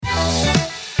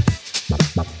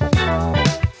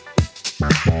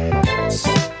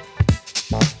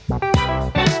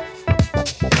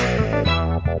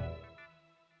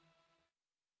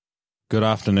Good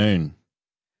afternoon.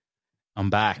 I'm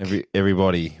back.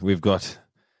 Everybody. We've got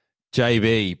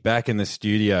JB back in the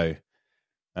studio.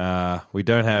 We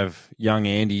don't have young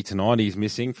Andy tonight. He's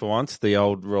missing for once, the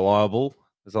old reliable,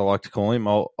 as I like to call him,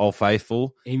 old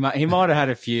faithful. He might have had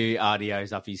a few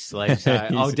RDOs up his sleeve, so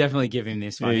I'll definitely give him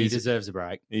this one. He deserves a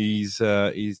break. He's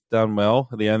done well.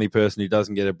 The only person who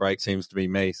doesn't get a break seems to be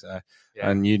me. So, yeah.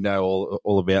 And you know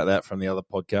all about that from the other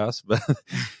podcast.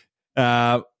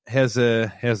 But how's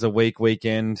the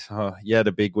weekend? Oh, you had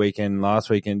a big weekend last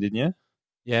weekend, didn't you?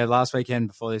 Yeah, last weekend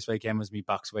before this weekend was me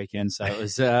Bucks weekend, so it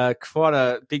was quite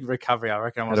a big recovery. I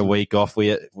reckon. Had a week off. We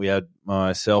had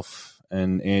myself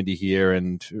and Andy here,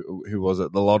 and who was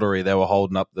it? The lottery. They were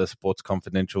holding up the Sports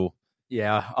Confidential.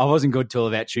 Yeah, I wasn't good till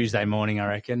about Tuesday morning, I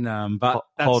reckon. But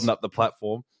holding up the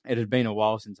platform. It had been a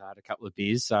while since I had a couple of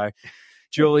beers, so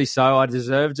duly so. I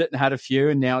deserved it and had a few,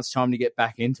 and now it's time to get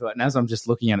back into it. And as I'm just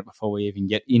looking at it before we even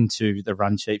get into the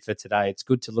run sheet for today, it's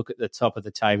good to look at the top of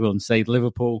the table and see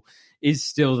Liverpool is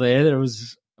still there. There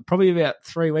was probably about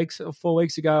 3 weeks or 4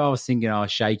 weeks ago, I was thinking,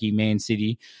 shaky Man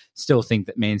City. Still think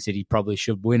that Man City probably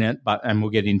should win it, and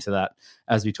we'll get into that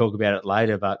as we talk about it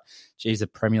later. But, geez, the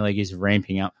Premier League is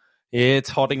ramping up. Yeah, it's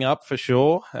hotting up for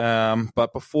sure.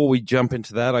 But before we jump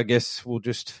into that, I guess we'll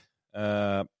just...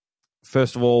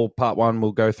 First of all, part one,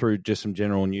 we'll go through just some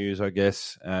general news, I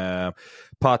guess.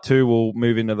 Part two, we'll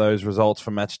move into those results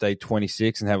from match day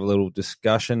 26 and have a little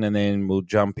discussion. And then we'll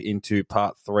jump into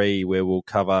part three, where we'll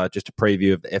cover just a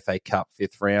preview of the FA Cup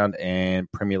 5th round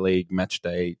and Premier League match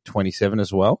day 27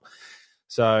 as well.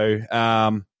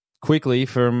 So quickly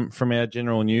from our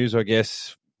general news, I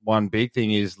guess one big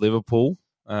thing is Liverpool,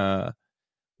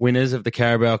 winners of the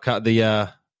Carabao Cup,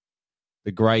 the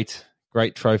great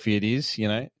trophy it is, you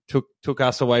know. Took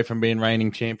us away from being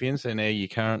reigning champions, and now you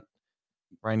current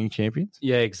reigning champions.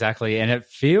 Yeah, exactly. And it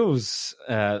feels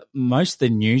most of the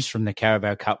news from the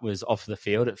Carabao Cup was off the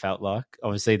field, it felt like.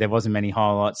 Obviously, there wasn't many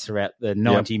highlights throughout the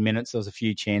 90 minutes. There was a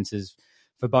few chances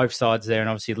for both sides there, and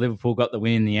obviously Liverpool got the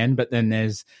win in the end. But then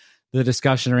there's the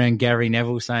discussion around Gary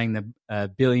Neville saying the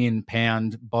 £1 billion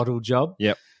bottle job,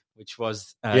 which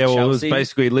was Chelsea. Well, it was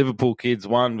basically Liverpool kids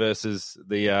won versus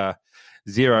the...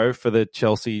 zero for the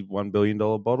Chelsea $1 billion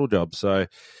bottle job. So,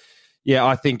 yeah,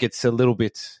 I think it's a little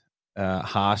bit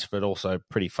harsh, but also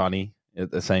pretty funny at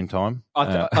the same time.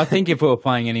 I think if we were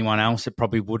playing anyone else, it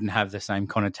probably wouldn't have the same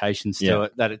connotations to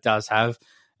it that it does have.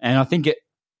 And I think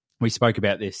we spoke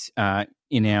about this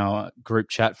in our group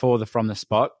chat for the From the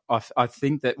Spot. I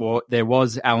think that there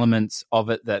was elements of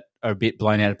it that are a bit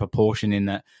blown out of proportion in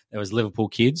that there was Liverpool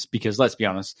kids, because let's be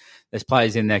honest, there's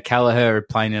players in there. Callagher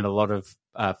playing in a lot of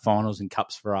finals and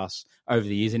cups for us over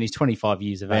the years, and he's 25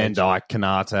 years of age. Van Dijk,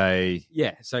 Kanate.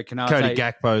 Yeah, so Kanate. Cody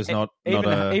Gakpo's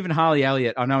even Harley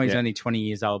Elliott. I know he's only 20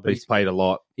 years old, but he's played a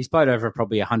lot. He's played over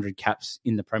probably 100 caps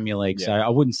in the Premier League, so I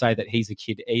wouldn't say that he's a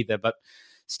kid either, but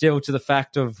still, to the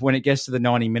fact of when it gets to the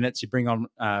 90 minutes, you bring on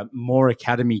more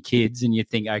academy kids and you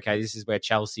think, okay, this is where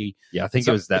Chelsea... Yeah, I think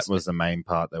was the main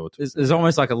part they were talking about. There's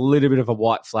almost like a little bit of a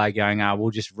white flag going,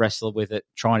 we'll just wrestle with it,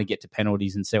 trying to get to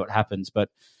penalties and see what happens. But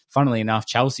funnily enough,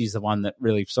 Chelsea's the one that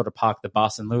really sort of parked the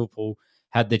bus, and Liverpool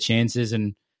had the chances,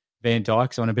 and Van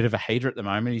Dijk's on a bit of a heater at the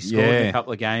moment. He's scored in a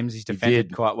couple of games. He's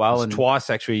defended quite well. And twice,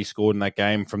 actually, he scored in that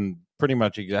game from pretty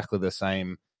much exactly the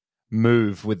same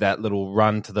move, with that little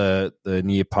run to the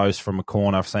near post from a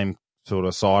corner, same sort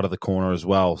of side of the corner as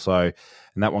well. So,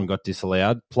 and that one got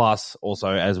disallowed. Plus, also,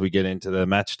 as we get into the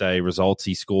match day results,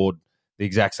 he scored the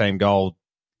exact same goal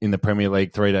in the Premier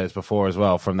League 3 days before as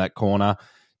well, from that corner,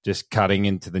 just cutting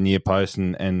into the near post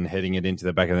and heading it into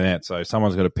the back of the net. So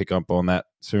someone's got to pick up on that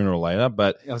sooner or later.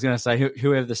 But I was going to say,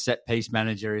 whoever the set piece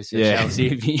manager is for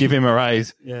Chelsea, give him a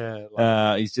raise.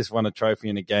 Yeah, he's just won a trophy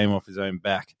in a game off his own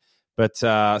back. But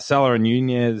Salah and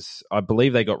Nunez, I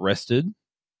believe they got rested.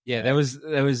 Yeah, there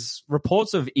was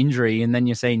reports of injury, and then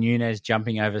you see Nunez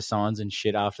jumping over signs and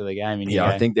shit after the game. And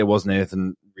I think there wasn't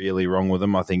anything really wrong with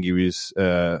him. I think he was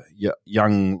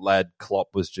young lad Klopp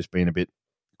was just being a bit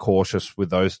cautious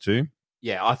with those two.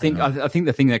 Yeah, I think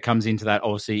the thing that comes into that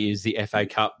obviously is the FA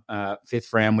Cup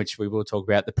 5th round, which we will talk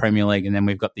about, the Premier League, and then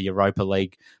we've got the Europa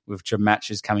League with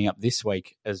matches coming up this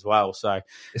week as well. So,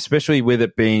 especially with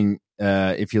it being,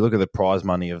 if you look at the prize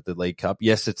money of the League Cup,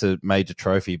 yes, it's a major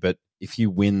trophy, but if you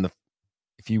win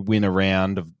a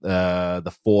round of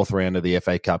the 4th round of the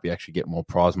FA Cup, you actually get more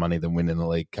prize money than winning the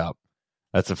League Cup.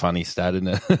 That's a funny stat, isn't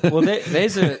it? Well,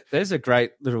 there's a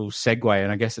great little segue,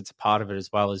 and I guess it's a part of it as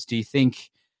well. Is, do you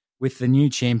think, with the new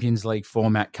Champions League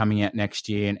format coming out next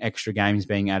year and extra games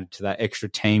being added to that, extra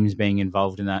teams being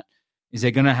involved in that, is there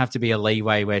going to have to be a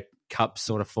leeway where cups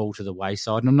sort of fall to the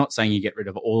wayside? And I'm not saying you get rid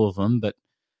of all of them, but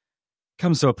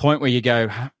comes to a point where you go,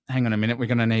 hang on a minute, we're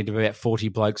going to need about 40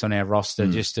 blokes on our roster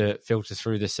just to filter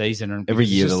through the season. And every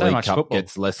year the so League Cup football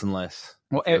gets less and less.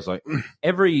 Well, like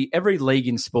every league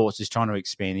in sports is trying to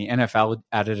expand. The NFL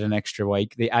added an extra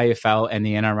week. The AFL and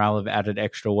the NRL have added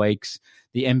extra weeks.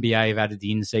 The NBA have added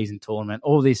the in-season tournament.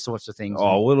 All these sorts of things.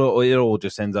 Oh, well, it all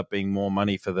just ends up being more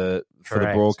money for the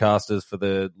broadcasters, for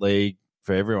the league,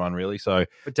 for everyone, really. So,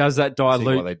 but does that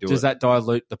dilute? Does that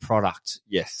dilute the product?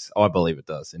 Yes, I believe it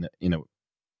does.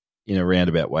 In a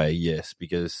roundabout way, yes.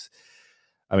 Because,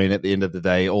 I mean, at the end of the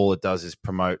day, all it does is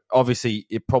promote. Obviously,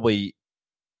 it probably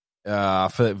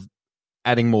for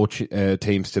adding more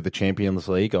teams to the Champions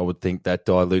League, I would think that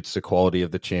dilutes the quality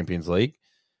of the Champions League.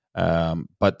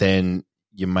 But then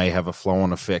you may have a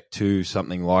flow-on effect to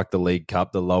something like the League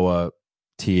Cup, the lower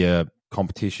tier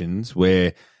competitions,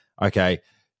 where, okay,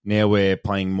 now we're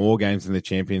playing more games in the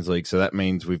Champions League, so that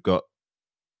means we've got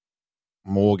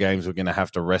more games we're going to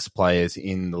have to rest players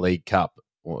in the League Cup,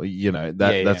 or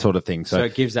that sort of thing. So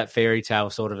it gives that fairy tale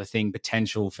sort of a thing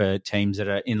potential for teams that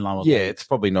are in lower. Yeah, leagues. It's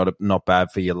probably not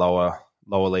bad for your lower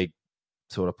league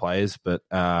sort of players, but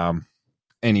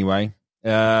anyway.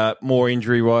 More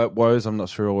injury woes. I'm not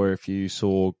sure if you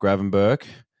saw Gravenberch,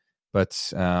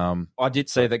 but I did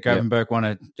see that Gravenberch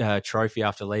won a trophy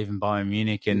after leaving Bayern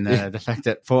Munich, and the fact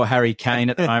that for Harry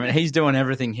Kane at the moment, he's doing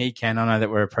everything he can. I know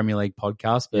that we're a Premier League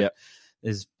podcast, but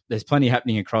there's plenty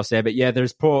happening across there. But yeah,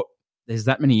 there's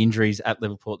that many injuries at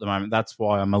Liverpool at the moment. That's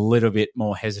why I'm a little bit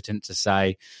more hesitant to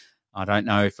say. I don't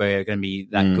know if we're going to be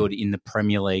that good in the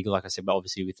Premier League. Like I said, but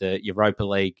obviously with the Europa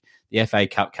League, the FA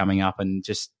Cup coming up, and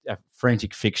just a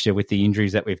frantic fixture with the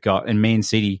injuries that we've got. And Man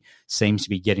City seems to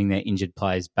be getting their injured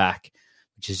players back,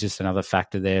 which is just another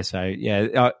factor there. So,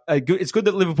 yeah, it's good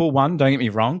that Liverpool won, don't get me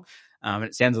wrong.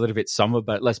 It sounds a little bit somber,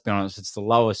 but let's be honest, it's the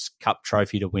lowest cup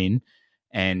trophy to win,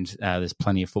 and there's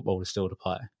plenty of football still to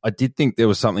play. I did think there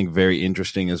was something very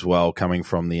interesting as well coming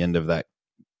from the end of that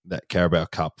Carabao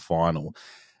Cup final.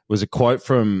 Was a quote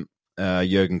from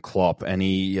Jurgen Klopp, and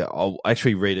I'll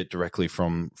actually read it directly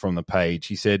from the page.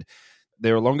 He said,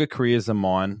 "There are longer careers than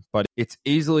mine, but it's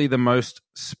easily the most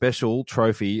special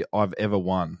trophy I've ever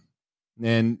won."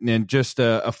 And just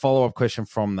a follow-up question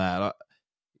from that.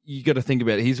 You got to think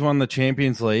about it. He's won the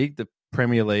Champions League, the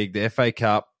Premier League, the FA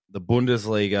Cup, the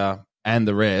Bundesliga, and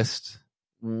the rest.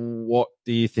 What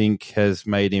do you think has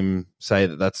made him say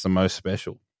that that's the most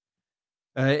special?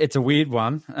 It's a weird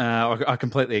one. I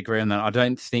completely agree on that.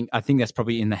 I think that's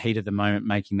probably in the heat of the moment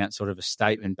making that sort of a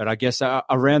statement. But I guess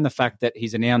around the fact that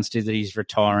he's announced that he's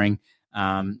retiring,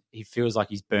 he feels like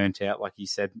he's burnt out, like he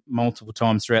said multiple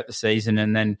times throughout the season.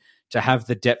 And then to have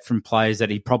the depth from players that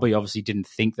he probably obviously didn't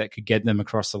think that could get them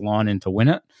across the line and to win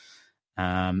it.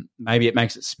 Maybe it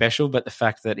makes it special, but the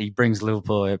fact that he brings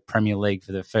Liverpool a Premier League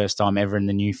for the first time ever in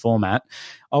the new format,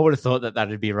 I would have thought that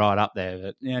that'd be right up there.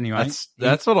 But anyway,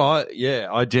 that's what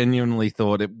I genuinely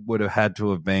thought it would have had to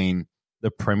have been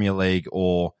the Premier League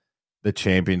or the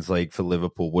Champions League for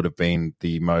Liverpool would have been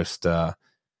the most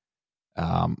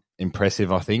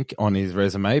impressive, I think, on his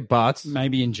resume. But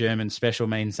maybe in German, special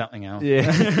means something else.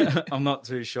 Yeah, I'm not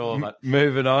too sure. But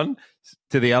moving on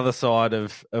to the other side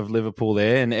of Liverpool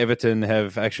there, and Everton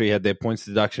have actually had their points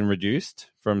deduction reduced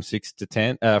from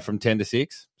 10 to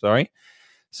 6. Sorry.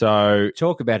 So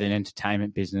talk about an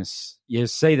entertainment business. You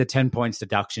see the 10 points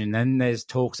deduction, and then there's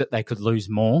talks that they could lose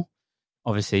more.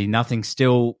 Obviously, nothing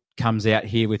still comes out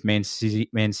here with Man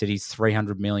City's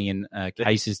 300 million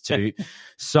cases to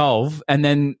solve, and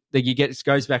then it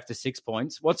goes back to 6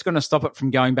 points. What's going to stop it from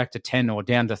going back to 10 or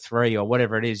down to 3 or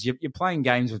whatever it is? You're playing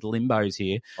games with limbos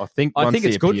here. I think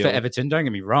it's good for Everton. Don't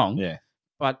get me wrong. Yeah,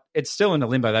 but it's still in a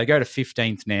limbo. They go to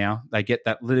 15th now. They get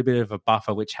that little bit of a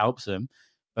buffer, which helps them.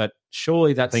 But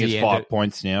surely that's I think it's 5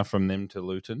 points now from them to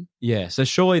Luton. Yeah, so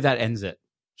surely that ends it.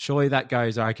 Surely that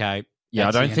goes okay. Yeah,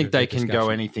 I don't think they can go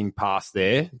anything past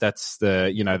there. That's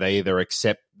they either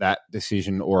accept that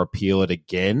decision or appeal it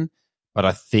again. But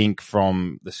I think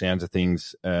from the sounds of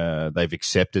things, they've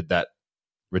accepted that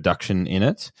reduction in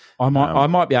it. I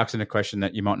might be asking a question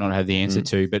that you might not have the answer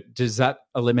to, but does that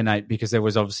eliminate, because there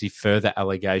was obviously further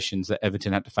allegations that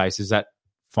Everton had to face, is that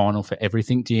final for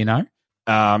everything? Do you know?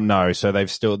 No, so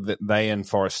they and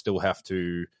Forest still have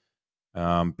to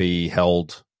be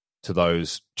held to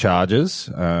those charges,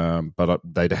 but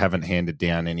they haven't handed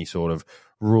down any sort of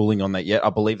ruling on that yet.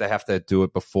 I believe they have to do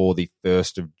it before the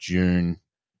 1st of June,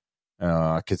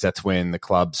 because that's when the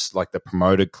clubs, like the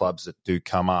promoted clubs that do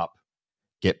come up,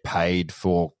 get paid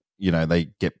for, they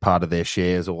get part of their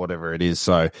shares or whatever it is.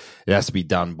 So it has to be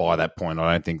done by that point.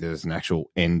 I don't think there's an actual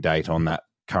end date on that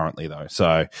currently, though.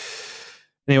 So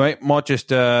anyway, might just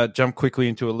jump quickly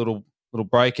into a little little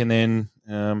break, and then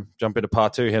jump into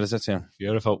part 2. How does that sound?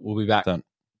 Beautiful. We'll be back. Done.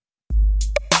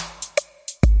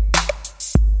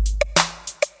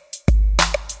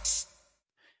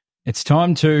 It's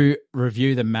time to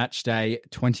review the match day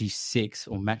 26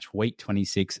 or match week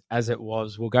 26 as it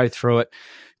was. We'll go through it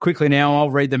quickly now.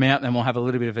 I'll read them out and then we'll have a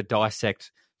little bit of a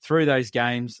dissect through those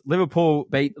games. Liverpool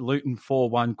beat Luton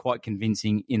 4-1, quite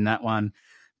convincing in that one.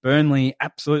 Burnley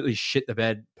absolutely shit the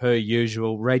bed per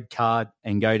usual, red card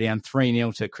and go down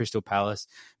 3-0 to Crystal Palace.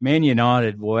 Man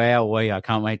United, wowee, I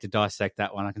can't wait to dissect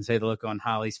that one. I can see the look on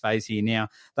Harley's face here now.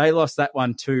 They lost that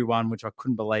one 2-1, which I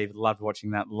couldn't believe. Loved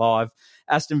watching that live.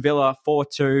 Aston Villa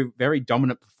 4-2, very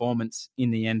dominant performance in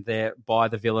the end there by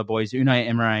the Villa boys. Unai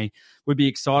Emery would be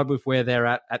excited with where they're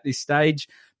at this stage.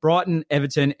 Brighton,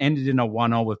 Everton ended in a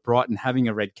 1-0 with Brighton having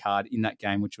a red card in that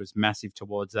game, which was massive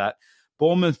towards that.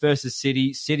 Bournemouth versus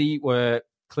City. City were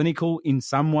clinical in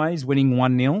some ways, winning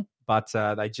 1-0, but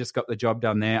they just got the job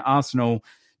done there. Arsenal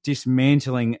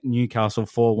dismantling Newcastle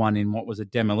 4-1 in what was a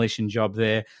demolition job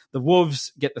there. The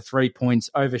Wolves get the 3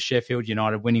 points over Sheffield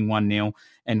United, winning 1-0,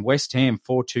 and West Ham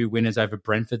 4-2 winners over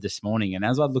Brentford this morning. And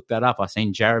as I looked that up, I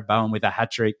seen Jared Bowen with a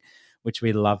hat-trick, which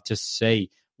we love to see.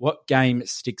 What game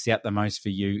sticks out the most for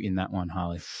you in that one,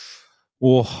 Harley?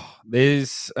 Well,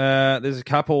 there's a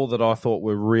couple that I thought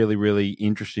were really, really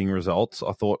interesting results.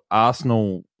 I thought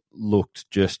Arsenal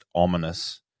looked just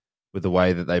ominous with the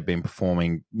way that they've been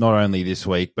performing, not only this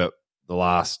week, but the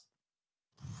last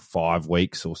 5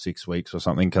 weeks or 6 weeks or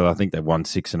something, because I think they've won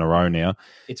 6 in a row now.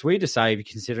 It's weird to say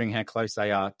considering how close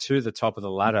they are to the top of the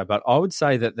ladder, but I would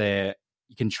say that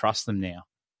you can trust them now.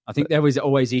 I think there was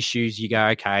always issues. You go,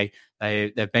 okay,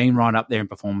 they've been right up there in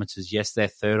performances. Yes, they're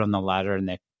third on the ladder and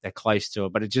they're close to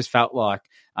it, but it just felt like,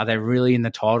 are they really in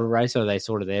the title race or are they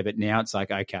sort of there? But now it's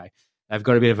like, okay, they've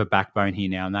got a bit of a backbone here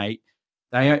now, and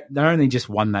they only just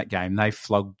won that game. They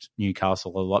flogged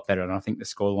Newcastle a lot better, and I think the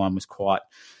scoreline was quite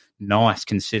nice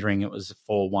considering it was a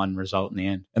 4-1 result in the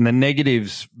end. And the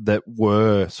negatives that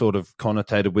were sort of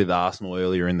connotated with Arsenal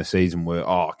earlier in the season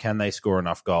were, can they score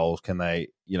enough goals? Can they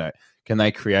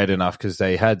create enough? Because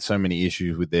they had so many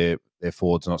issues with their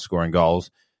forwards not scoring goals.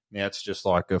 Now it's just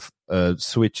like a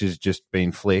switch has just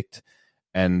been flicked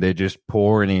and they're just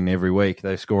pouring in every week.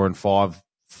 They're scoring 4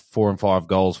 and 5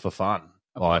 goals for fun.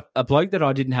 Like a bloke that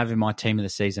I didn't have in my team of the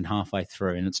season halfway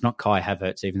through, and it's not Kai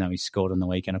Havertz, even though he scored on the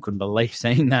weekend. I couldn't believe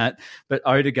seeing that. But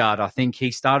Odegaard, I think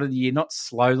he started the year not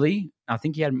slowly. I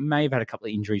think he may have had a couple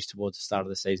of injuries towards the start of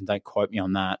the season. Don't quote me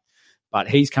on that. But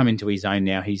he's come into his own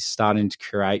now. He's starting to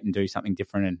create and do something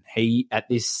different. And he, at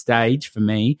this stage, for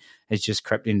me, has just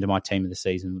crept into my team of the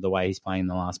season with the way he's playing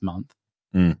the last month.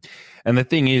 And the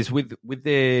thing is, with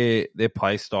their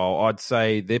play style, I'd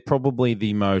say they're probably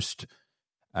the most...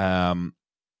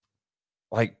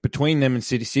 like between them and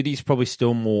City's probably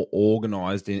still more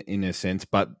organised in a sense,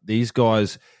 but these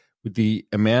guys, with the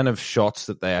amount of shots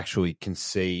that they actually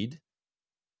concede,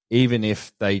 even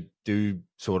if they do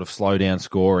sort of slow down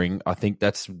scoring, I think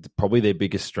that's probably their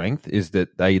biggest strength, is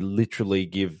that they literally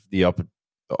give the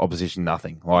opposition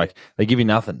nothing. Like, they give you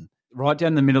nothing. Right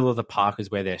down the middle of the park is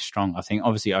where they're strong. I think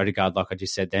obviously Odegaard, like I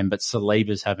just said then, but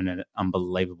Saliba's having an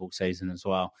unbelievable season as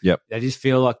well. Yep. They just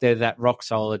feel like they're that rock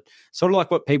solid, sort of like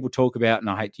what people talk about, and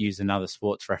I hate to use another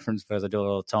sports reference because I do it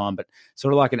all the time, but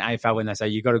sort of like an AFL when they say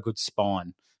you got a good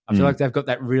spine. I feel like they've got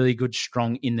that really good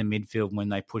strong in the midfield when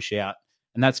they push out,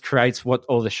 and that creates what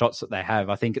all the shots that they have.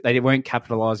 I think they weren't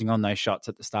capitalising on those shots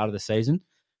at the start of the season,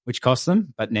 which cost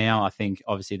them. But now I think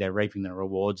obviously they're reaping the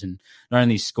rewards and not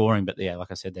only scoring, but yeah,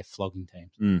 like I said, they're flogging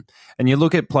teams. And you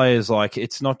look at players like,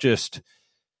 it's not just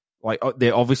like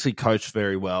they're obviously coached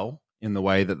very well in the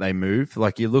way that they move.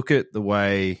 Like, you look at the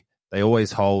way they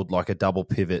always hold like a double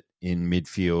pivot in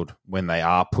midfield when they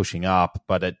are pushing up,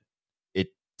 but it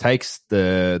takes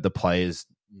the players'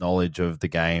 knowledge of the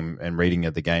game and reading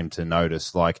of the game to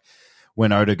notice. Like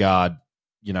when Odegaard,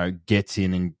 gets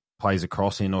in and plays a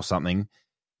cross in or something,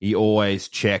 he always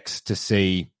checks to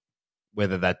see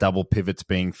whether that double pivot's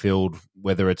being filled,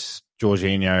 whether it's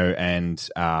Jorginho and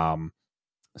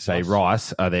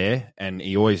Rice are there, and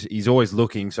he's always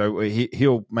looking. So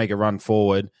he'll make a run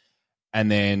forward, and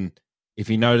then if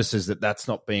he notices that that's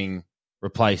not being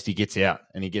replaced, he gets out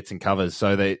and he gets in covers.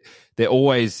 So they're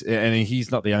always, and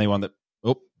he's not the only one that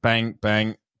bang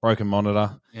bang. Broken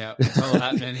monitor. Yeah, it's all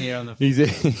happening here on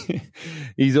the...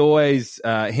 He's always,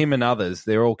 him and others,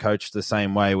 they're all coached the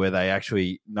same way, where they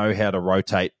actually know how to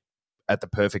rotate at the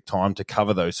perfect time to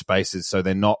cover those spaces so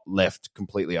they're not left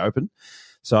completely open.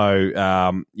 So,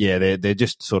 they're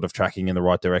just sort of tracking in the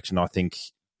right direction. I think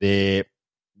they're,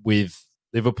 with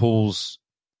Liverpool's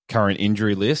current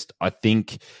injury list, I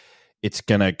think it's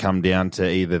going to come down to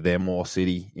either them or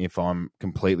City, if I'm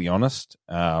completely honest.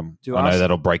 I know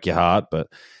that'll break your heart, but...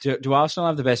 Do Arsenal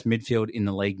have the best midfield in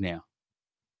the league now?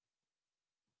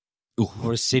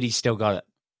 Or has City still got it?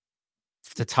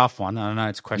 It's a tough one. I don't know.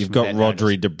 It's a question. You've got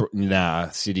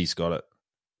Rodri, City's got it.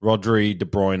 Rodri, De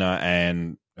Bruyne,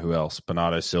 and who else?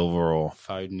 Bernardo Silva or...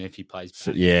 Foden, if he plays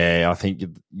back. Yeah, I think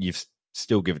you've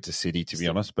still give it to City, to be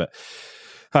honest. But...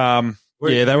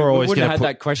 they were always going to have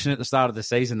that question at the start of the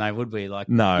season, though, would we? Like,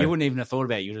 no, you wouldn't even have thought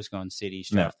about it. You're just going City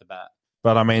straight off the bat.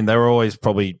 But I mean, they were always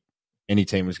probably any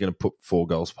team was going to put 4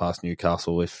 goals past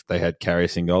Newcastle if they had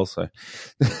Karius in goal. So,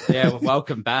 well,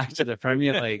 welcome back to the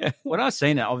Premier League. When I've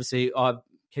seen it, obviously, I've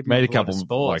made a couple of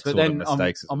sports, but then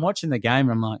mistakes. I'm watching the game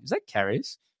and I'm like, is that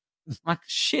Karius? I'm like,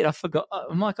 shit, I forgot.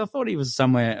 I'm like, I thought he was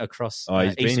somewhere across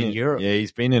Eastern Europe. Yeah,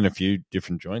 he's been in a few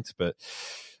different joints, but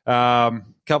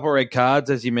couple of red cards,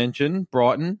 as you mentioned.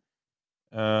 Brighton.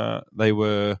 They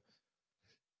were,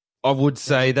 I would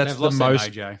say that's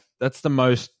the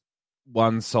most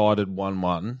one-sided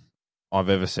 1-1 I've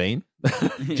ever seen.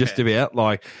 Just about.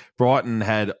 Like, Brighton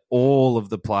had all of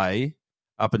the play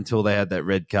up until they had that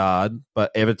red card,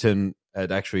 but Everton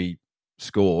had actually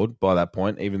scored by that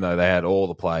point, even though they had all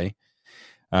the play.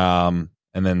 And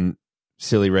then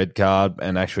silly red card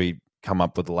and actually come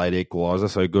up with a late equaliser,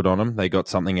 so good on them. They got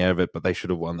something out of it, but they should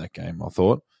have won that game, I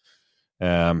thought.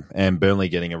 And Burnley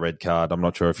getting a red card. I'm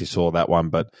not sure if you saw that one,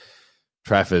 but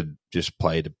Trafford just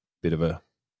played a bit of a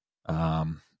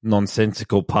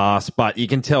nonsensical pass. But you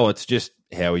can tell it's just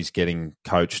how he's getting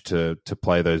coached to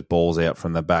play those balls out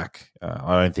from the back.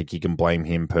 I don't think you can blame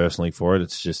him personally for it.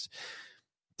 It's just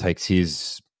takes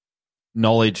his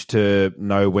knowledge to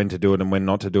know when to do it and when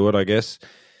not to do it, I guess.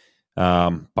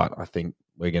 But I think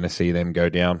we're going to see them go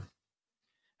down.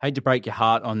 Hate to break your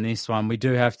heart on this one. We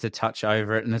do have to touch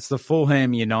over it, and it's the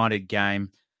Fulham United game.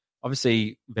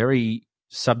 Obviously, very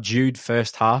subdued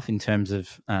first half in terms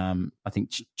of, I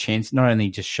think, chance, not only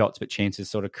just shots, but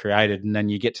chances sort of created. And then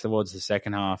you get towards the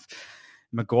second half.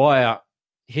 Maguire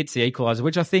hits the equaliser,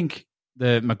 which I think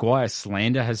the Maguire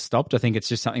slander has stopped. I think it's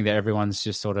just something that everyone's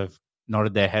just sort of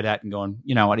nodded their head at and gone,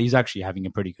 you know what, he's actually having a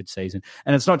pretty good season.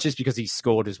 And it's not just because he's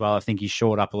scored as well. I think he's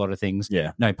shored up a lot of things.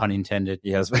 Yeah. No pun intended.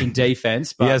 He has in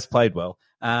defense. But, he has played well.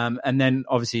 And then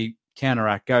obviously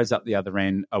counteract goes up the other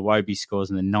end. Iwobi scores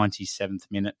in the 97th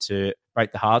minute to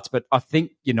break the hearts. But I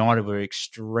think United were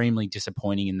extremely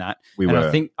disappointing in that.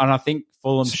 I think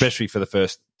Fulham, especially for the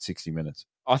first 60 minutes.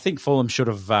 I think Fulham should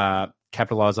have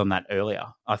capitalised on that earlier.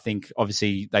 I think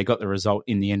obviously they got the result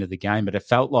in the end of the game, but it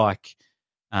felt like,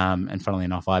 and funnily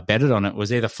enough, I betted on it,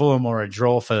 was either Fulham or a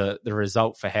draw for the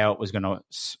result for how it was going to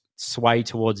sway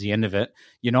towards the end of it.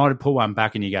 United pull one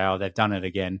back and you go, oh, they've done it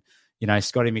again. You know,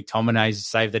 Scotty McTominay's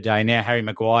saved the day. Now Harry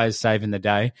Maguire's saving the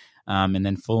day. And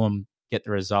then Fulham get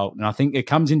the result. And I think it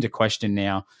comes into question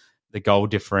now, the goal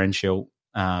differential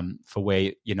for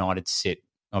where United sit.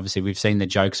 Obviously, we've seen the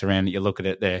jokes around it. You look at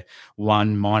it, they're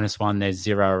 1, -1, there's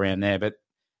 0 around there. But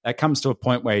that comes to a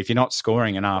point where if you're not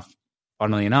scoring enough,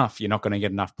 funnily enough, you're not going to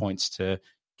get enough points to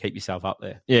keep yourself up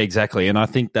there. Yeah, exactly. And I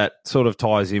think that sort of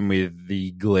ties in with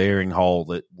the glaring hole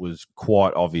that was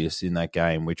quite obvious in that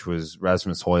game, which was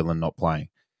Rasmus Højlund not playing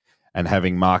and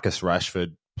having Marcus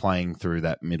Rashford playing through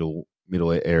that middle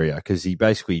area because he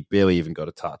basically barely even got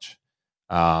a touch.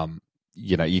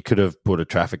 You know, you could have put a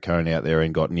traffic cone out there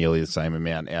and got nearly the same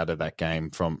amount out of that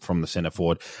game from the centre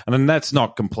forward. And then that's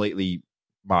not completely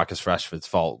Marcus Rashford's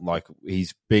fault. Like,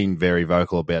 he's been very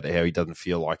vocal about it, how he doesn't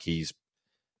feel like he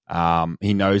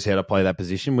knows how to play that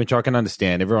position, which I can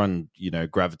understand. Everyone, you know,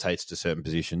 gravitates to certain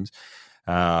positions.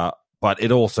 But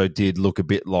it also did look a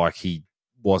bit like he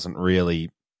wasn't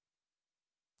really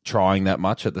trying that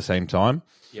much at the same time.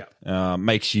 Yeah.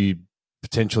 Makes you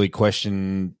potentially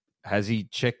question, has he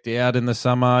checked out in the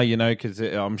summer? You know, because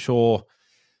I'm sure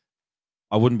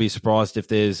I wouldn't be surprised if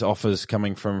there's offers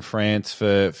coming from France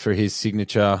for his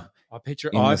signature. I picture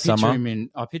him in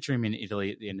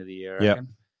Italy at the end of the year. I reckon.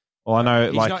 Well, I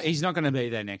know he's not going to be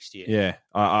there next year. Yeah,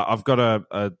 I've got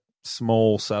a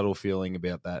small, subtle feeling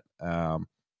about that,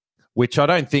 which I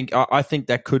don't think. I think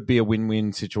that could be a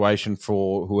win-win situation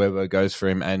for whoever goes for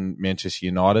him and Manchester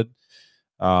United.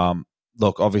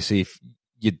 Look, obviously, if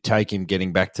you'd take him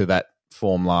getting back to that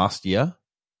form last year,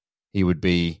 he would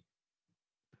be,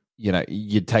 you know,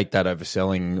 you'd take that over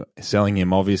selling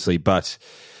him, obviously. But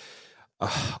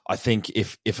I think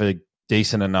if a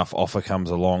decent enough offer comes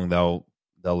along, they'll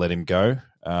let him go.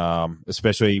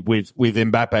 Especially with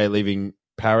Mbappe leaving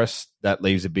Paris, that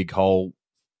leaves a big hole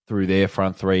through their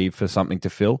front three for something to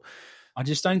fill. I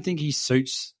just don't think he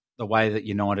suits the way that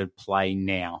United play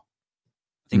now.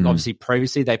 I think obviously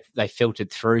previously they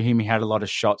filtered through him. He had a lot of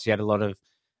shots. He had a lot of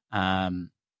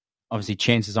obviously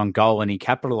chances on goal, and he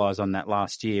capitalised on that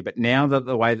last year. But now that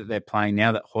the way that they're playing,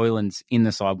 now that Hoyland's in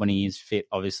the side when he is fit,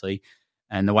 obviously,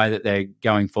 and the way that they're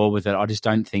going forward with it, I just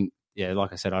don't think,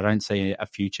 like I said, I don't see a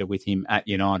future with him at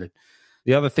United.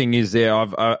 The other thing is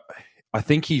I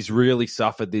think he's really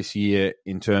suffered this year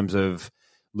in terms of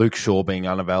Luke Shaw being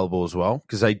unavailable as well,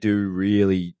 because they do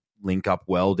really link up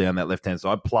well down that left-hand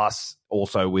side. Plus,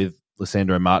 also with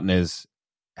Lisandro Martinez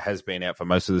has been out for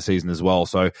most of the season as well.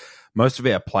 So most of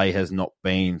our play has not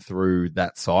been through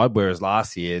that side, whereas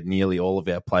last year, nearly all of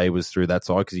our play was through that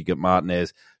side because you get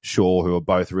Martinez, Shaw, who are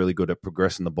both really good at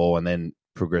progressing the ball and then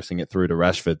progressing it through to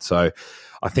Rashford. So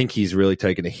I think he's really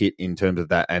taken a hit in terms of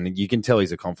that, and you can tell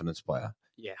he's a confidence player.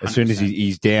 Yeah, 100%. As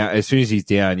soon as he's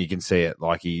down, you can see it.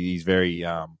 Like he's very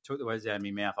took the words out of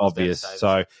my mouth. Obvious.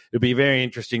 So it'll be very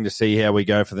interesting to see how we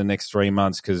go for the next 3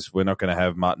 months, because we're not going to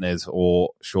have Martinez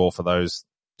or Shaw for those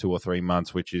 2 or 3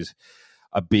 months, which is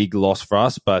a big loss for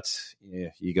us. But yeah,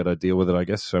 you got to deal with it, I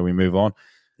guess. So we move on.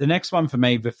 The next one for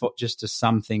me, before just to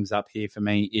sum things up here for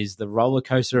me, is the roller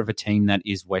coaster of a team that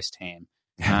is West Ham.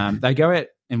 They go out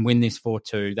and win this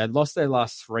 4-2. They lost their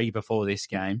last 3 before this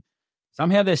game.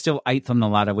 Somehow they're still 8th on the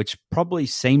ladder, which probably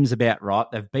seems about right.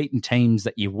 They've beaten teams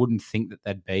that you wouldn't think that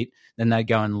they'd beat. Then they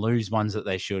go and lose ones that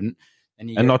they shouldn't.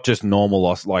 And not just normal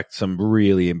loss, like some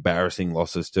really embarrassing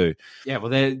losses too. Yeah, well,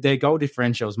 their goal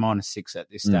differential is -6 at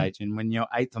this stage. And when you're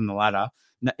 8th on the ladder,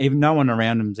 even no one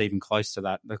around them is even close to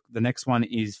that. The next one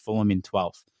is Fulham in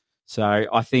 12th. So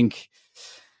I think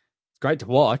it's great to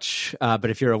watch, but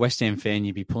if you're a West Ham fan,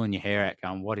 you'd be pulling your hair out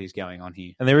going, what is going on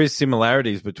here? And there is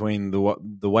similarities between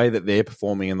the way that they're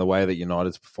performing and the way that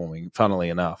United's performing, funnily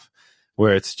enough,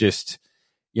 where it's just,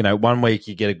 1 week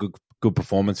you get a good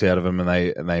performance out of them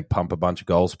and they pump a bunch of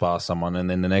goals past someone, and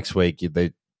then the next week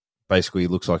they basically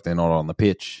looks like they're not on the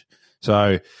pitch.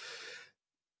 So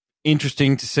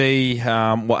interesting to see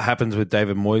what happens with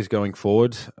David Moyes going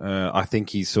forward. I think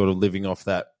he's sort of living off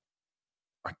that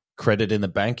credit in the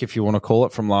bank, if you want to call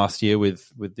it, from last year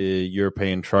with the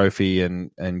European trophy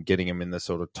and getting him in the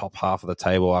sort of top half of the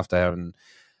table after having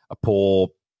a poor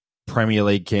Premier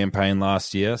League campaign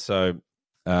last year. So,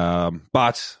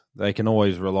 but they can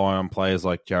always rely on players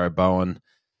like Jared Bowen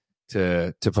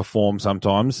to perform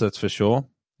sometimes, that's for sure,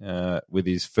 with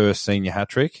his first senior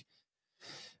hat-trick.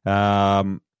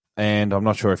 And I'm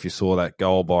not sure if you saw that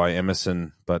goal by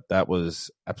Emerson, but that was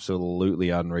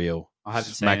absolutely unreal. I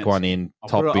haven't smack seen it. One in,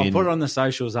 top bin. I'll put it on the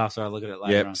socials after I look at it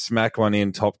later on. Smack one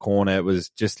in, top corner. It was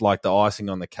just like the icing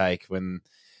on the cake when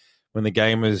the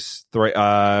game was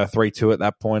 3-2 at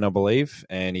that point, I believe,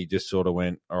 and he just sort of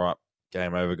went, all right,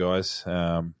 game over, guys.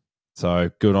 So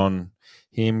good on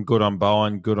him, good on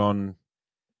Bowen, good on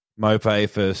Mope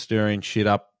for stirring shit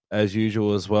up as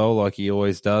usual as well, like he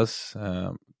always does.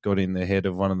 Got in the head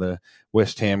of one of the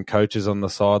West Ham coaches on the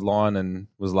sideline and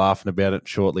was laughing about it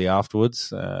shortly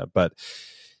afterwards. But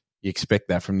you expect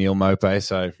that from Neil Mope.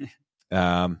 So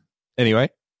anyway.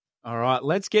 All right,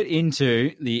 let's get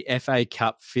into the FA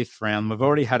Cup 5th round. We've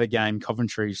already had a game,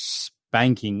 Coventry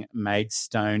spanking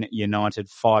Maidstone United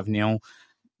 5-0.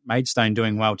 Maidstone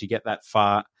doing well to get that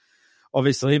far,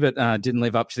 obviously, but didn't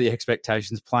live up to the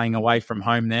expectations playing away from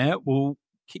home there. We'll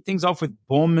kick things off with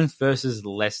Bournemouth versus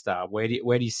Leicester. Where do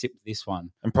you sit with this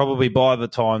one? And probably by the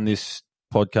time this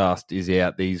podcast is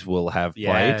out, these will have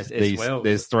played.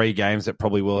 There's 3 games that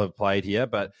probably will have played here,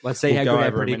 but let's see how good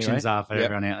our predictions are for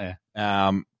everyone out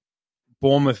there.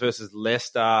 Bournemouth versus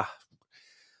Leicester.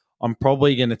 I'm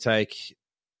probably going to take,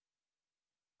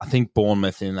 I think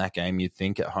Bournemouth in that game, you'd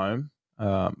think at home.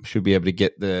 Should be able to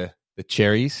get the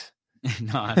cherries.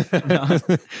 No,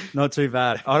 not too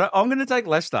bad. I'm going to take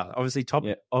Leicester, obviously top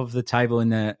of the table in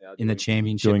the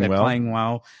championship. They're playing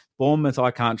well. Bournemouth,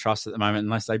 I can't trust at the moment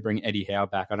unless they bring Eddie Howe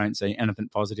back. I don't see anything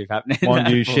positive happening. Mind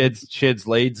you, Sheds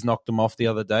Leeds knocked them off the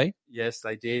other day. Yes,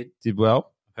 they did. Did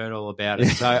well. I've heard all about it.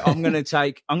 So I'm going to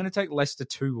take Leicester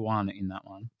 2-1 in that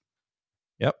one.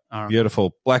 Yep, right.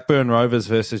 Beautiful. Blackburn Rovers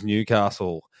versus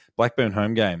Newcastle. Blackburn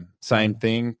home game. Same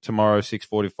thing. Tomorrow,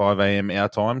 6:45 a.m. our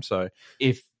time. So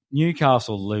if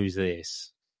Newcastle lose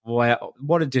this, wow,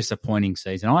 what a disappointing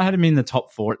season. I had them in the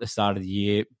top 4 at the start of the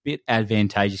year. Bit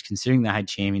advantageous considering they had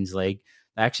Champions League.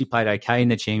 They actually played okay in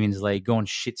the Champions League, gone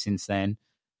shit since then.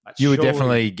 But you were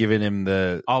definitely giving him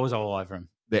I was all over him.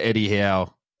 The Eddie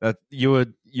Howe. You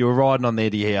were riding on the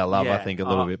Eddie Howe love, I think, a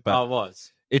little bit. But I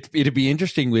was. It'd be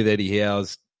interesting with Eddie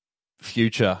Howe's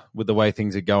future with the way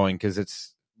things are going, because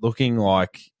it's looking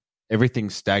like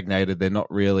everything's stagnated. They're not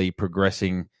really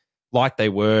progressing like they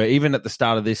were. Even at the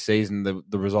start of this season,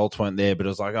 the results weren't there, but it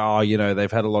was like,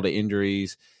 they've had a lot of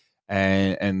injuries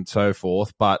and so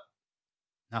forth. But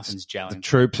Nothing's the gelling.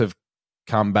 troops have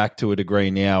come back to a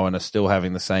degree now and are still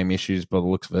having the same issues by the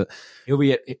looks of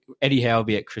it. Eddie Howe will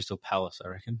be at Crystal Palace, I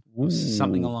reckon. Or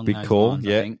something along big those call. lines,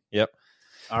 Yeah, I think. yep.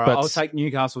 All right, But I'll take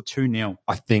Newcastle 2-0.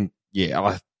 I think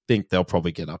they'll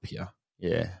probably get up here.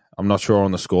 Yeah. I'm not sure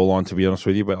on the scoreline, to be honest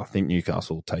with you, but I think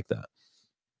Newcastle will take that.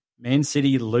 Man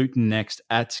City, Luton next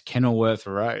at Kenilworth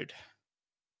Road.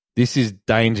 This is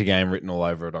danger game written all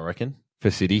over it, I reckon, for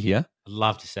City here. I'd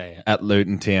love to see it. At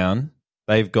Luton Town.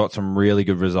 They've got some really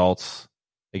good results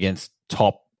against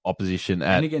top opposition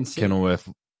at Kenilworth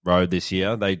Road this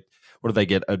year. What did they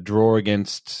get? A draw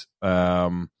against,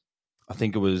 I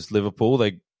think it was Liverpool.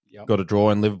 They got a draw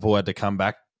and Liverpool had to come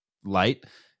back late.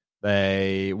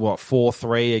 They,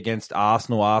 4-3 against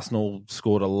Arsenal. Arsenal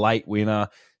scored a late winner.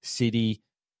 City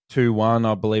 2-1,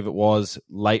 I believe it was,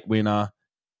 late winner.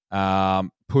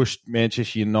 Pushed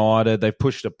Manchester United. They've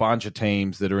pushed a bunch of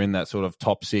teams that are in that sort of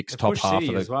top six, top half City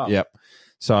of it. as well. Yep.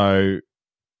 So,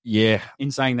 yeah.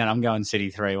 In saying that, I'm going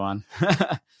City 3-1.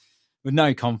 With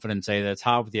no confidence either. It's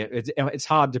hard it's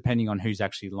hard depending on who's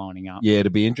actually lining up. Yeah,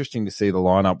 it'd be interesting to see the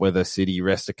lineup, whether City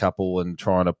rest a couple and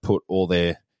trying to put all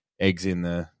their eggs in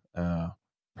the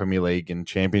Premier League and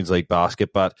Champions League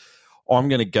basket. But I'm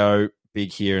going to go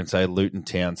big here and say Luton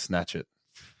Town snatch it.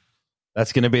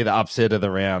 That's going to be the upset of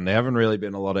the round. There haven't really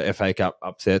been a lot of FA Cup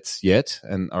upsets yet,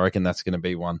 and I reckon that's going to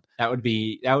be one. That would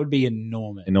be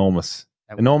enormous.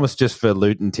 Enormous just for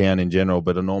Luton Town in general,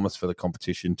 but enormous for the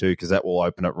competition too, because that will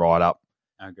open it right up.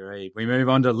 Agreed. We move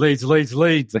on to Leeds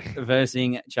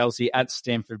versus Chelsea at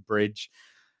Stamford Bridge.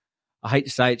 I hate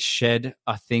to say it's shed.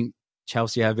 I think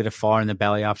Chelsea have a bit of fire in the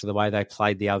belly after the way they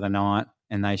played the other night,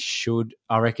 and they should.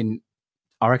 I reckon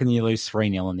you lose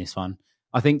 3-0 in this one.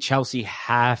 I think Chelsea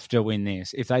have to win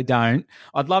this. If they don't,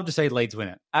 I'd love to see Leeds win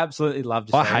it. Absolutely love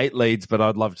to see it. I hate Leeds, but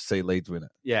I'd love to see Leeds win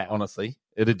it. Yeah. Honestly.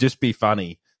 It'd just be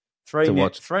funny.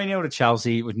 3-0 to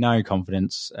Chelsea with no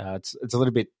confidence. It's a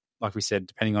little bit, like we said,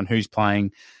 depending on who's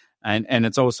playing. And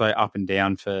it's also up and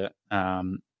down for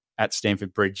at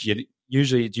Stamford Bridge.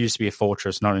 Usually it used to be a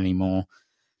fortress, not anymore.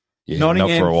 Yeah, not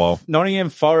for a while. Nottingham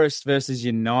Forest versus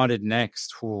United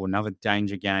next. Ooh, another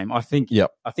danger game. I think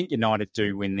United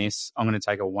do win this. I'm going to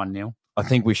take a 1-0. I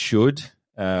think we should,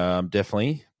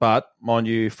 definitely. But, mind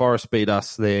you, Forest beat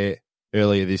us there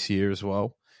earlier this year as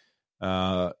well.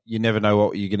 You never know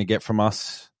what you're going to get from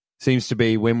us. Seems to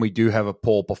be when we do have a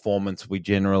poor performance, we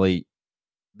generally,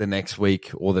 the next week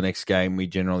or the next game, we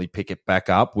generally pick it back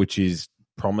up, which is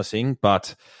promising.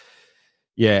 But,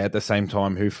 yeah, at the same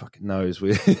time, who fucking knows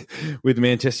with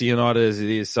Manchester United as it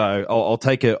is. So I'll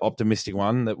take an optimistic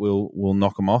one that we'll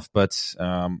knock them off. But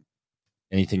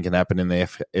anything can happen in the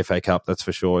FA Cup, that's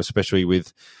for sure, especially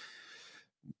with,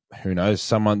 who knows,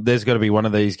 there's got to be one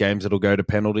of these games that'll go to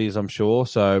penalties, I'm sure.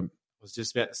 So I was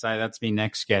just about to say that's my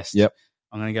next guest. Yep.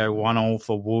 I'm going to go 1-1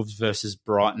 for Wolves versus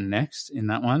Brighton next in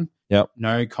that one. Yep.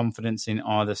 No confidence in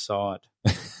either side.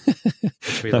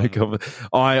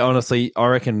 I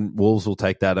reckon Wolves will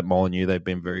take that at Molineux. They've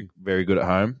been very, very good at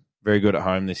home. Very good at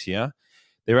home this year.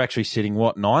 They're actually sitting,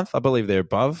 ninth? I believe they're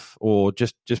above or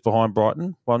just behind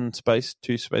Brighton.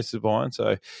 2 spaces behind.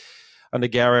 So under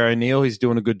Gary O'Neill, he's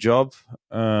doing a good job.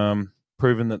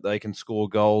 Proven that they can score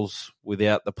goals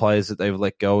without the players that they've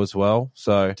let go as well.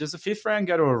 So does the fifth round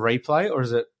go to a replay or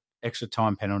is it extra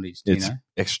time penalties? Do you know?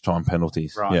 Extra time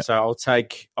penalties. Right. Yeah. So I'll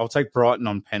take Brighton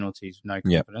on penalties, no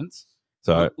confidence. Yep.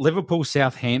 So Liverpool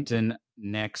Southampton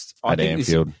next. At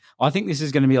Anfield. I think this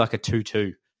is going to be like a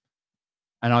 2-2.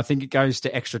 And I think it goes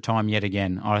to extra time yet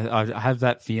again. I have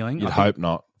that feeling. You'd hope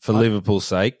not. For Liverpool's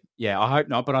sake. Yeah, I hope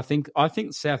not. But I think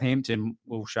Southampton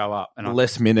will show up. And the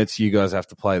less minutes you guys have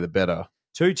to play, the better.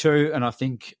 2-2, and I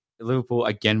think Liverpool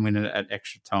again win it at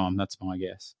extra time. That's my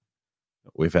guess.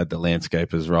 We've had the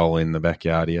landscapers roll in the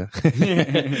backyard here.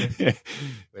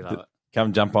 We love it.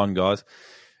 Come jump on, guys.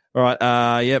 All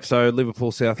right. Yep. So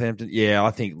Liverpool, Southampton. Yeah,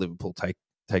 I think Liverpool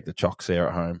take the chocks there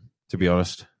at home. To be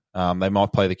honest, they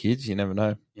might play the kids. You never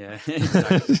know. Yeah,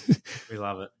 exactly. We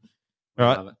love it.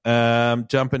 All right.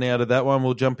 Jumping out of that one,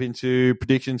 we'll jump into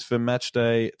predictions for match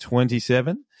day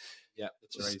 27. Yeah.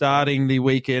 Starting the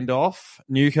weekend off,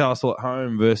 Newcastle at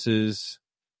home versus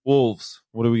Wolves.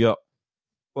 What do we got?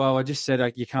 Well, I just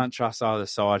said you can't trust either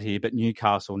side here, but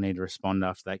Newcastle need to respond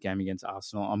after that game against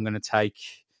Arsenal. I'm going to take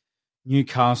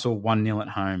Newcastle 1-0 at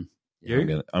home.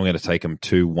 You? I'm going to take them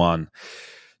 2-1.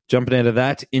 Jumping out of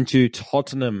that into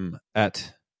Tottenham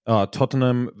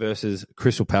versus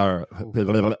Crystal Palace.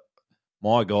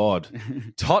 My God.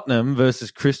 Tottenham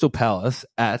versus Crystal Palace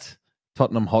at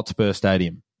Tottenham Hotspur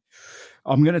Stadium.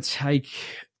 I'm going to take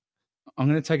I'm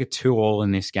going to take a 2-2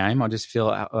 in this game. I just feel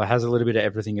it has a little bit of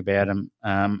everything about them,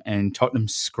 and Tottenham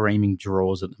screaming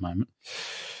draws at the moment.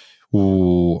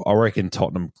 Ooh, I reckon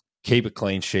Tottenham keep a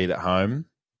clean sheet at home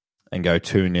and go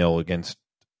 2-0 against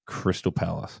Crystal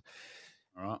Palace.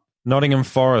 All right. Nottingham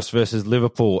Forest versus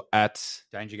Liverpool at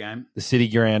Danger game. the City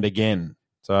Ground again.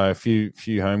 So a few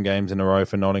home games in a row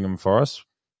for Nottingham Forest.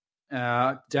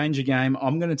 Danger game.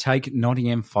 I'm going to take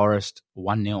Nottingham Forest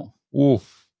 1-0.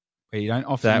 Oof. You don't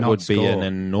often that not would score. be an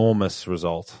enormous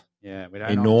result. Yeah, we don't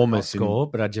enormous score,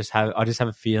 but I just have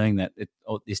a feeling that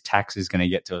this tax is going to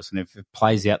get to us, and if it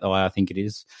plays out the way I think it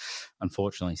is,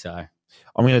 unfortunately, so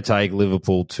I'm going to take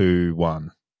Liverpool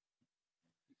 2-1.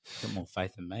 Got more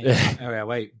faith than me. Okay,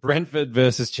 wait. Brentford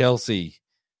versus Chelsea.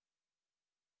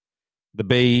 The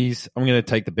Bees. I'm going to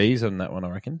take the Bees on that one. I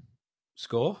reckon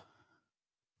Score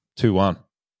 2-1.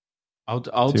 I'll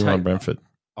 2-1 take Brentford.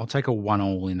 I'll take a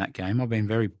 1-1 in that game. I've been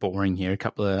very boring here. A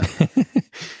couple of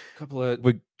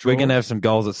We're going to have some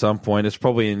goals at some point. It's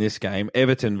probably in this game.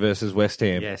 Everton versus West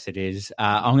Ham. Yes, it is.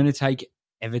 I'm going to take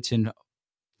Everton.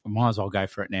 I might as well go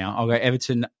for it now. I'll go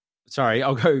Everton. Sorry,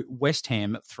 I'll go West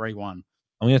Ham 3-1.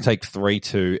 I'm going to take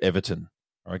 3-2 Everton,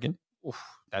 I reckon. Oof,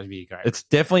 that'd be great. It's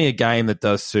definitely a game that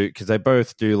does suit because they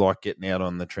both do like getting out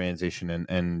on the transition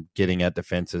and getting at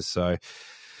defences. So,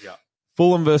 yeah.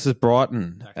 Fulham versus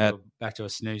Brighton. Back to a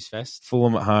snooze fest.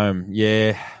 Fulham at home.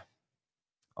 Yeah.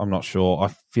 I'm not sure.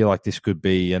 I feel like this could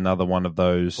be another one of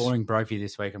those. Boring Brophy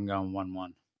this week. I'm going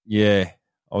 1-1. Yeah.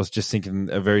 I was just thinking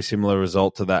a very similar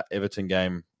result to that Everton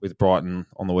game with Brighton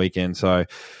on the weekend. So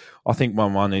I think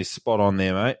 1-1 is spot on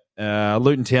there, mate.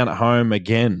 Luton Town at home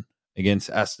again against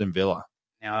Aston Villa.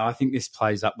 Now, I think this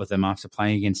plays up with them after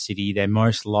playing against City. They're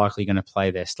most likely going to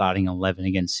play their starting 11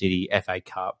 against City, FA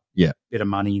Cup. Yeah. Bit of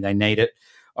money. They need it.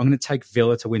 I'm going to take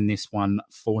Villa to win this one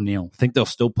 4-0. I think they'll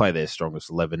still play their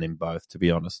strongest 11 in both, to be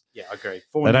honest. Yeah, I agree.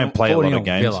 They don't play a lot of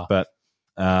games, Villa. but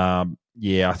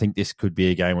yeah, I think this could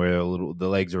be a game where the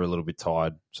legs are a little bit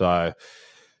tired. So,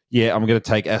 yeah, I'm going to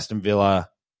take Aston Villa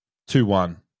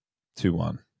 2-1.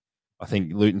 2-1. I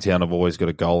think Luton Town have always got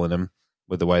a goal in them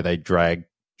with the way they drag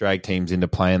teams into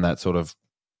playing that sort of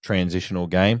transitional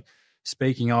game.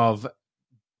 Speaking of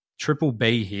Triple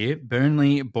B here,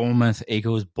 Burnley, Bournemouth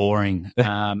equals boring.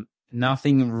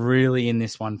 Nothing really in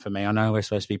this one for me. I know we're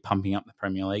supposed to be pumping up the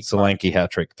Premier League. Solanke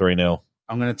hat-trick, 3-0.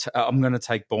 I'm going to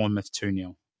take Bournemouth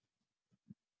 2-0.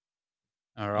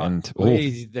 All right. And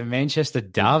the Manchester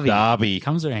Derby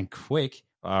comes around quick.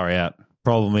 Far out.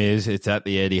 Problem is, it's at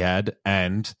the Etihad,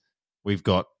 and we've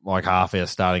got like half our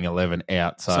starting 11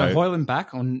 out. So Højlund back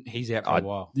he's out for a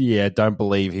while. Yeah, don't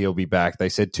believe he'll be back. They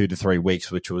said 2 to 3 weeks,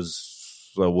 which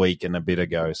was a week and a bit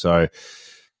ago. So,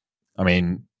 I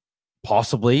mean,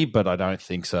 possibly, but I don't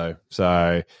think so.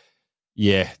 So,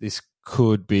 yeah, this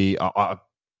could be.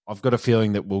 I've got a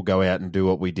feeling that we'll go out and do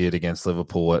what we did against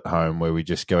Liverpool at home, where we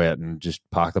just go out and just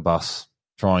park the bus,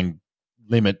 try and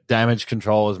limit damage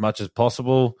control as much as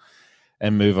possible,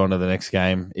 and move on to the next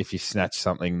game. If you snatch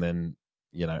something, then,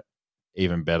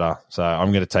 even better. So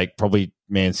I'm going to take probably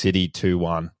Man City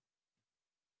 2-1.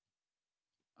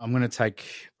 I'm going to take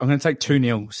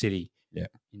 2-0 City. Yeah.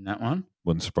 In that one.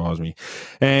 Wouldn't surprise me.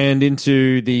 And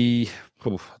into the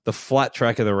flat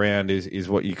track of the round is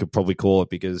what you could probably call it,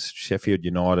 because Sheffield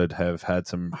United have had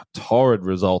some torrid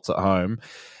results at home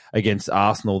against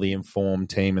Arsenal, the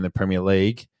informed team in the Premier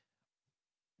League.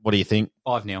 What do you think?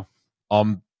 5-0.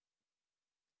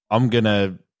 I'm going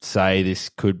to say this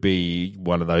could be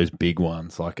one of those big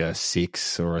ones, like a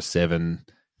 6 or a 7.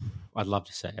 I'd love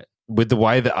to say it. With the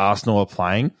way that Arsenal are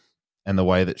playing and the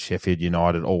way that Sheffield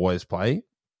United always play,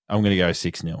 I'm going to go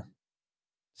 6-0.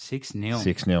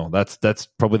 6-0. 6-0. That's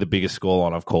probably the biggest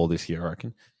scoreline I've called this year, I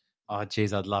reckon. Oh,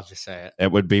 geez, I'd love to say it.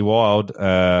 It would be wild.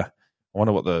 I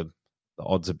wonder what the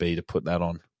odds would be to put that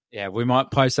on. Yeah, we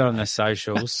might post that on the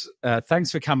socials.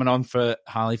 Thanks for coming on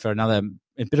Harley for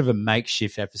a bit of a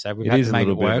makeshift episode. We've had to make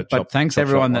it work, but thanks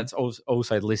everyone that's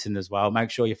also listened as well. Make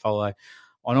sure you follow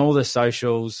on all the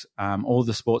socials, all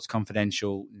the Sports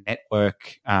Confidential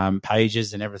network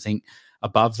pages and everything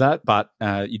above that. But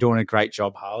you're doing a great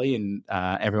job, Harley, and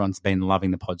everyone's been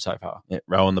loving the pod so far. Yeah,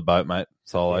 rowing the boat, mate.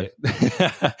 Solo.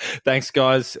 Yeah. Thanks,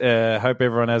 guys. Hope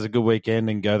everyone has a good weekend,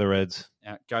 and go the Reds.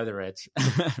 Go the Reds.